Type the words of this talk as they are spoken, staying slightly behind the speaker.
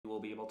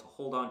will be able to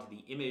hold on to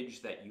the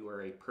image that you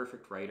are a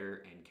perfect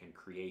writer and can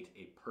create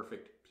a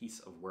perfect piece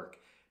of work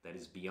that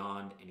is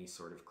beyond any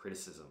sort of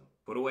criticism.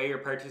 Put away your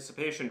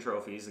participation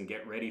trophies and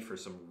get ready for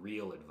some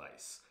real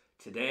advice.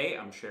 Today,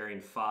 I'm sharing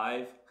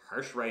 5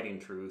 harsh writing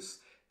truths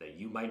that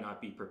you might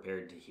not be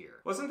prepared to hear.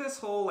 Wasn't this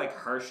whole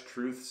harsh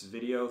truths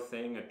video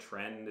thing a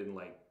trend in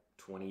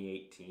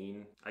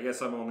 2018? I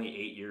guess I'm only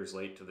 8 years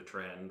late to the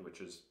trend, which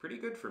is pretty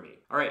good for me.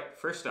 All right,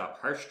 first up,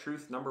 harsh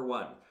truth number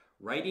 1.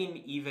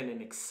 Writing even an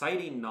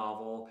exciting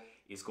novel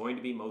is going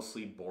to be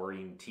mostly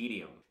boring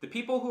tedium. The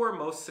people who are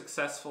most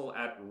successful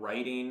at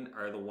writing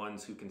are the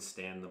ones who can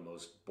stand the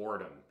most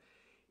boredom.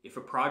 If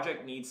a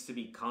project needs to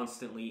be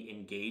constantly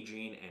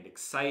engaging and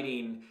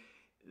exciting,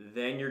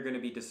 then you're going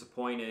to be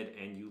disappointed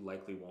and you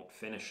likely won't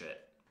finish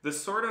it. The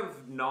sort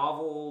of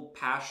novel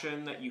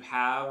passion that you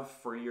have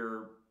for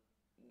your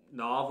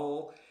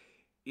novel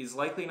is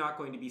likely not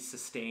going to be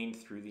sustained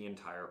through the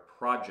entire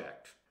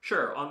project.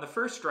 Sure, on the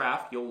first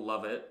draft, you'll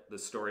love it. The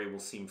story will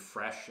seem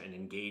fresh and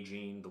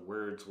engaging. The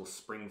words will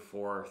spring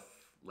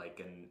forth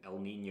like an El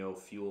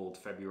Nino-fueled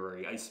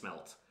February ice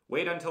melt.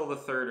 Wait until the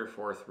 3rd or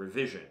 4th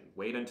revision.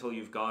 Wait until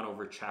you've gone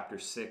over chapter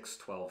 6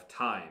 12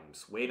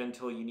 times. Wait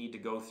until you need to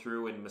go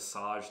through and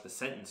massage the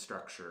sentence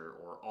structure,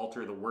 or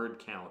alter the word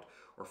count,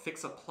 or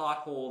fix a plot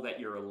hole that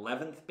your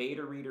 11th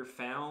beta reader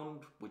found,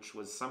 which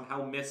was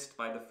somehow missed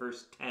by the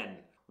first 10.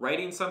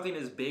 Writing something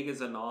as big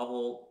as a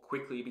novel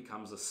quickly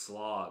becomes a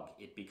slog.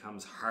 It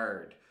becomes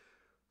hard.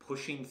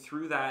 Pushing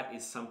through that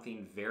is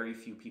something very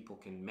few people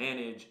can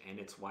manage, and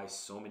it's why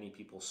so many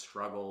people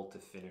struggle to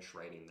finish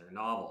writing their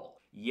novel.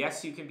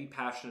 Yes, you can be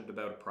passionate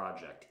about a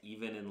project,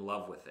 even in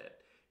love with it.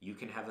 You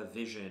can have a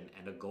vision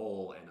and a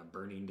goal and a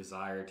burning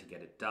desire to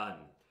get it done.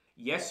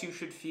 Yes, you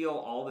should feel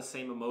all the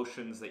same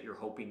emotions that you're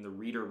hoping the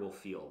reader will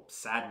feel: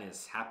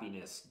 sadness,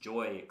 happiness,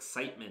 joy,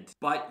 excitement.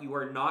 But you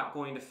are not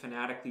going to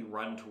fanatically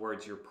run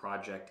towards your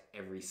project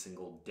every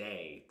single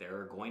day. There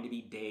are going to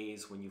be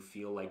days when you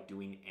feel like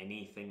doing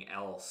anything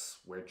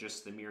else, where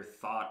just the mere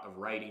thought of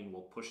writing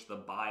will push the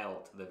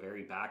bile to the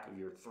very back of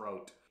your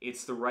throat.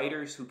 It's the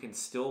writers who can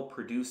still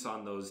produce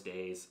on those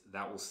days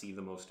that will see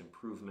the most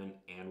improvement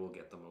and will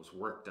get the most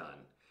work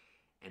done.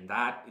 And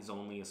that is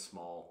only a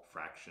small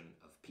fraction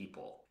of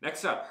people.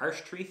 Next up,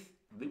 harsh truth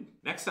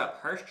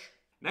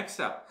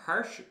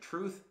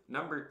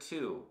number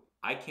 2.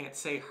 I can't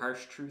say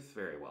harsh truth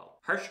very well.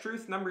 Harsh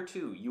truth number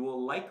 2, you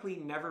will likely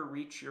never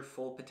reach your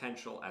full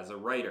potential as a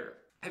writer.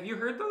 Have you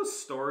heard those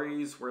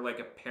stories where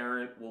a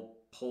parent will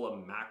pull a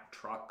Mack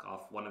truck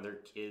off one of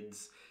their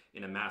kids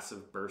in a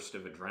massive burst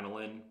of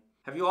adrenaline?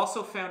 Have you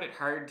also found it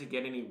hard to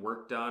get any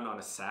work done on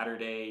a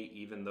Saturday,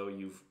 even though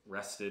you've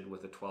rested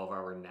with a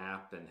 12-hour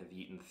nap and have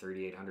eaten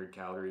 3,800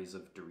 calories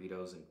of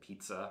Doritos and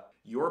pizza?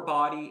 Your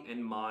body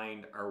and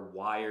mind are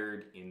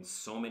wired in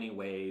so many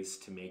ways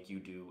to make you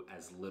do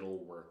as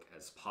little work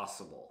as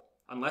possible.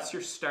 Unless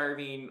you're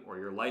starving, or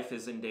your life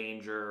is in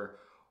danger,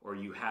 or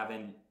you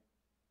haven't,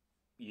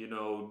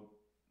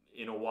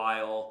 in a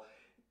while,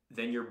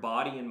 then your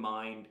body and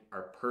mind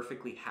are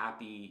perfectly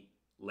happy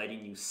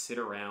letting you sit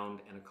around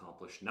and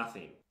accomplish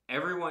nothing.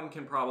 Everyone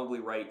can probably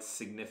write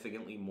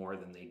significantly more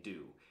than they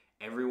do.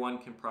 Everyone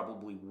can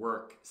probably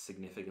work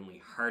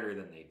significantly harder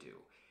than they do.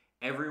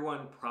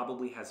 Everyone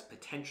probably has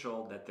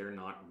potential that they're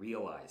not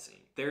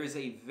realizing. There is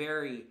a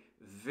very,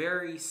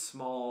 very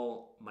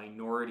small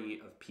minority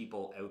of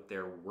people out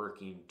there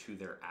working to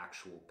their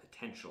actual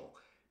potential,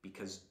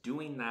 because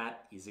doing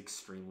that is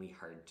extremely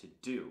hard to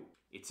do.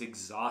 It's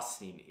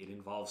exhausting. It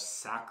involves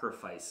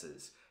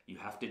sacrifices. You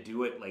have to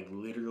do it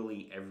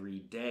literally every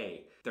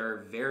day. There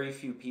are very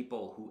few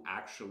people who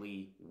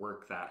actually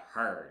work that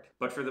hard.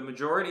 But for the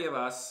majority of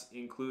us,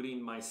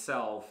 including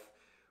myself,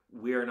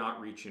 we are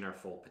not reaching our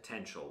full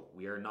potential.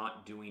 We are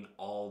not doing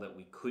all that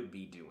we could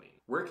be doing.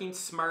 Working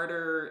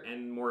smarter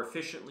and more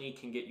efficiently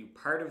can get you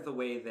part of the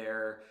way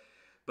there,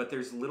 but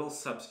there's little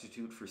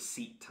substitute for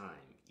seat time.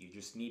 You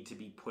just need to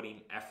be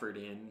putting effort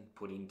in,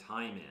 putting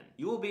time in.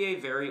 You will be a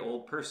very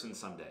old person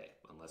someday,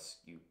 unless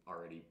you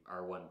already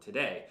are one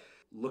today.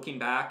 Looking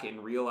back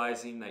and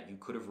realizing that you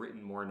could have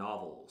written more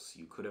novels,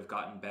 you could have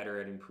gotten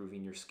better at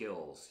improving your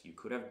skills, you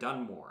could have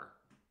done more.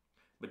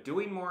 But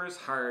doing more is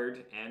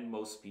hard, and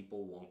most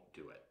people won't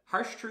do it.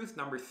 Harsh truth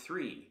number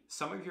 3,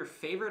 some of your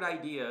favorite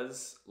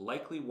ideas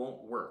likely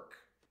won't work.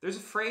 There's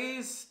a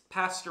phrase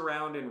passed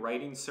around in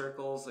writing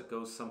circles that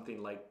goes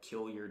something like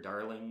 "kill your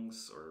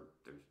darlings," or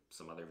there's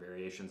some other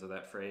variations of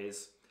that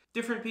phrase.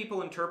 Different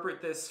people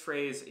interpret this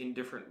phrase in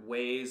different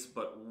ways,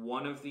 but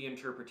one of the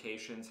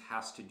interpretations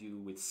has to do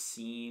with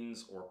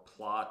scenes or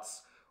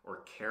plots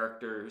or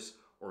characters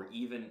or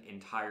even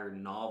entire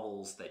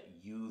novels that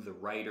you, the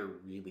writer,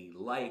 really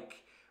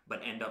like,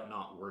 but end up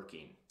not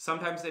working.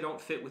 Sometimes they don't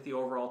fit with the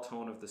overall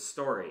tone of the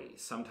story.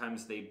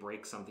 Sometimes they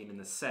break something in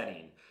the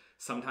setting.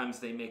 Sometimes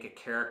they make a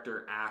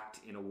character act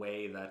in a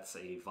way that's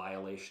a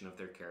violation of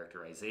their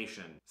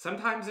characterization.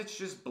 Sometimes it's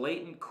just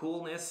blatant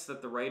coolness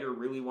that the writer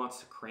really wants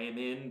to cram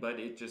in, but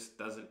it just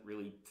doesn't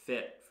really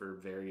fit for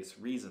various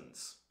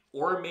reasons.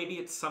 Or maybe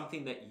it's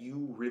something that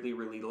you really,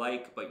 really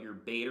like, but your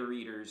beta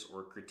readers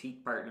or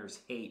critique partners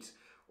hate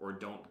or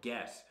don't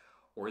get,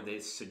 or they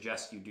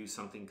suggest you do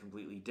something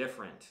completely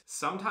different.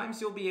 Sometimes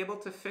you'll be able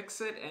to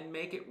fix it and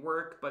make it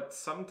work, but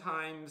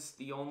sometimes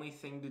the only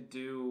thing to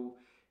do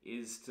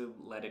is to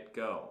let it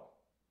go,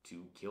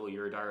 to kill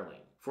your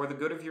darling. For the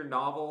good of your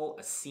novel,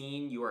 a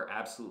scene you are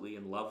absolutely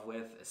in love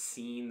with, a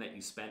scene that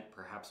you spent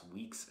perhaps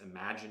weeks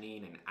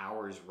imagining and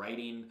hours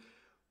writing,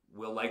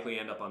 will likely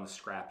end up on the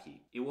scrap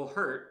heap. It will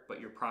hurt, but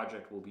your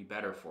project will be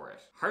better for it.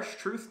 Harsh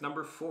truth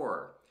number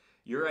 4.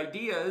 Your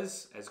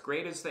ideas, as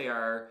great as they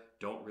are,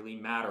 don't really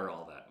matter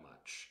all that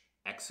much.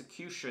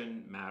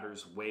 Execution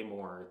matters way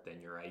more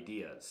than your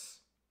ideas.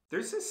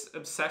 There's this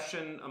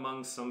obsession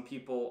among some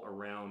people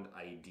around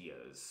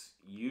ideas.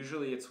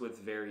 Usually it's with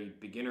very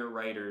beginner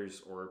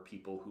writers or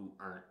people who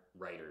aren't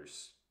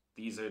writers.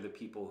 These are the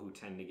people who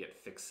tend to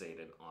get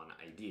fixated on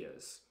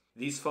ideas.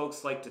 These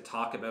folks like to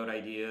talk about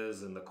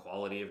ideas and the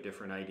quality of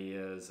different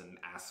ideas and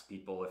ask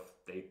people if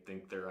they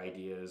think their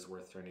idea is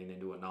worth turning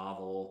into a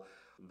novel.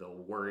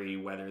 They'll worry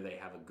whether they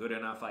have a good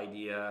enough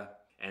idea,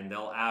 and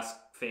they'll ask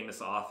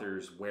famous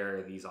authors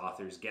where these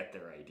authors get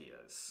their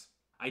ideas.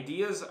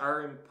 Ideas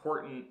are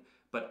important,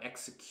 but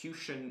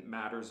execution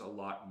matters a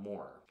lot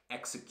more.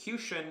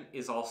 Execution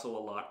is also a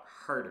lot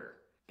harder.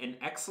 An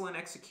excellent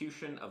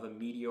execution of a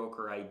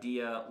mediocre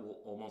idea will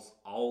almost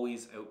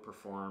always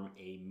outperform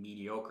a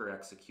mediocre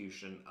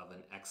execution of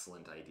an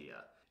excellent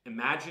idea.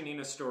 Imagining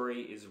a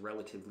story is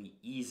relatively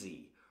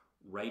easy.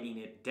 Writing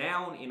it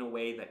down in a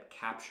way that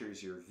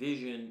captures your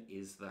vision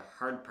is the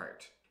hard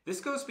part. This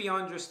goes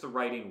beyond just the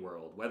writing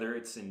world, whether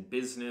it's in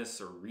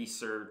business or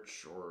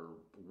research or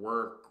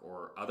work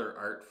or other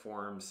art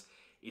forms.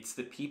 It's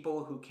the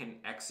people who can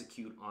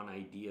execute on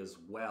ideas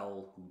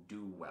well who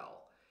do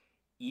well,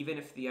 even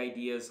if the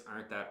ideas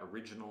aren't that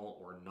original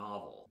or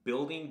novel.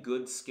 Building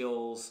good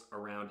skills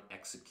around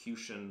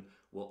execution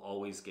will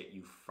always get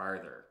you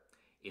farther.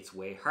 It's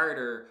way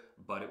harder,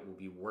 but it will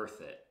be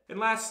worth it. And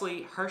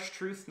lastly, harsh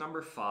truth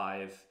number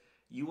 5,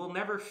 you will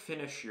never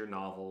finish your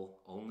novel,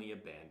 only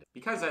abandon.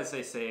 Because as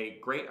they say,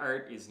 great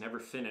art is never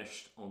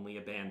finished, only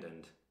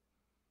abandoned.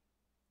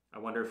 I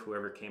wonder if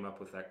whoever came up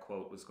with that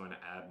quote was going to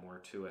add more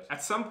to it.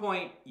 At some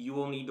point, you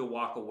will need to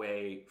walk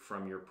away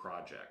from your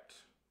project.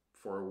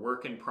 For a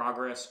work in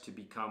progress to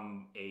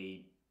become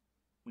a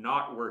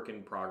not work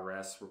in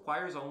progress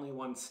requires only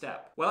one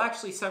step. Well,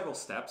 actually several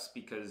steps,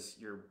 because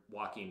you're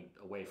walking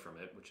away from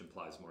it, which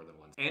implies more than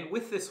one. And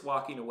with this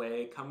walking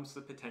away comes the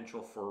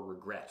potential for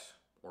regret,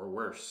 or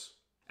worse.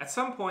 At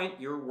some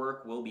point, your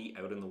work will be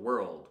out in the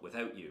world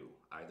without you,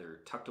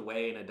 either tucked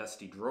away in a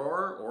dusty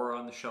drawer or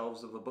on the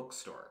shelves of a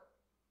bookstore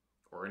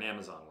or an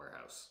Amazon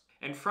warehouse.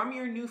 And from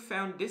your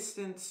newfound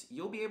distance,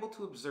 you'll be able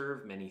to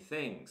observe many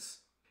things.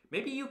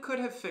 Maybe you could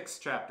have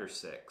fixed chapter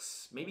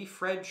 6. Maybe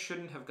Fred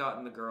shouldn't have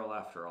gotten the girl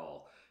after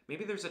all.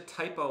 Maybe there's a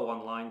typo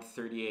on line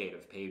 38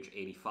 of page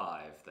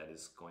 85 that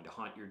is going to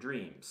haunt your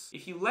dreams.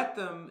 If you let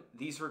them,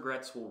 these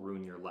regrets will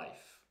ruin your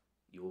life.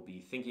 You will be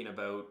thinking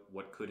about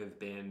what could have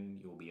been.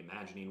 You will be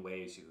imagining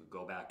ways you could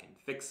go back and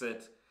fix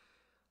it.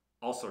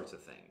 All sorts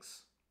of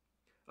things.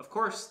 Of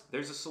course,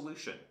 there's a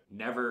solution.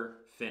 Never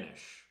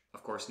finish.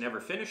 Of course, never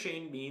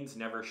finishing means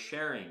never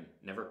sharing,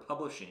 never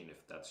publishing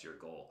if that's your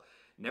goal.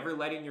 Never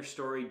letting your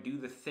story do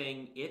the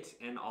thing it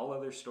and all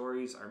other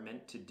stories are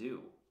meant to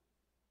do.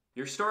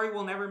 Your story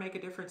will never make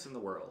a difference in the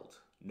world.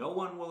 No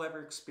one will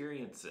ever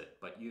experience it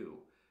but you.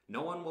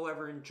 No one will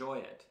ever enjoy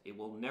it. It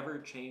will never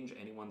change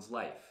anyone's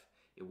life.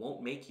 It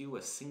won't make you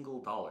a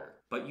single dollar.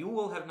 But you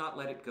will have not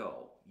let it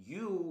go.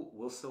 You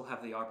will still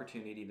have the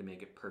opportunity to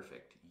make it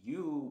perfect.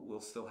 You will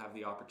still have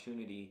the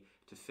opportunity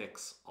to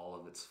fix all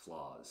of its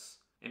flaws.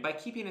 And by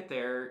keeping it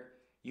there,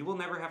 you will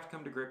never have to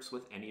come to grips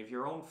with any of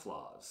your own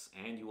flaws,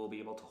 and you will be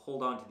able to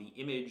hold on to the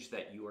image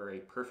that you are a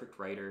perfect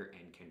writer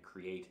and can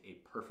create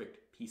a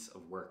perfect piece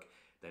of work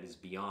that is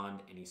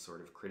beyond any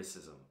sort of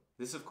criticism.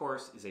 This, of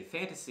course, is a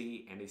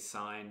fantasy and a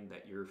sign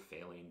that you're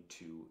failing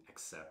to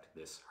accept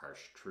this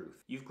harsh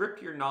truth. You've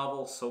gripped your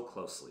novel so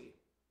closely,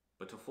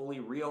 but to fully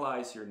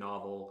realize your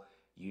novel,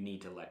 you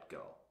need to let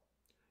go.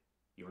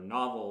 Your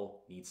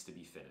novel needs to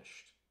be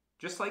finished.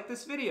 Just like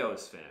this video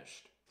is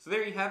finished. So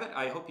there you have it.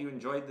 I hope you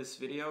enjoyed this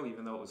video,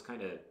 even though it was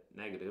kind of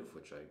negative,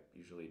 which I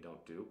usually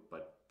don't do,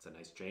 but it's a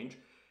nice change,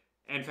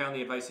 and found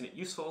the advice in it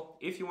useful.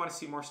 If you want to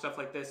see more stuff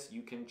like this,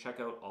 you can check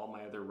out all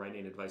my other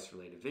writing advice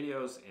related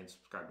videos and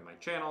subscribe to my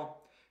channel.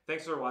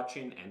 Thanks for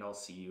watching, and I'll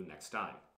see you next time.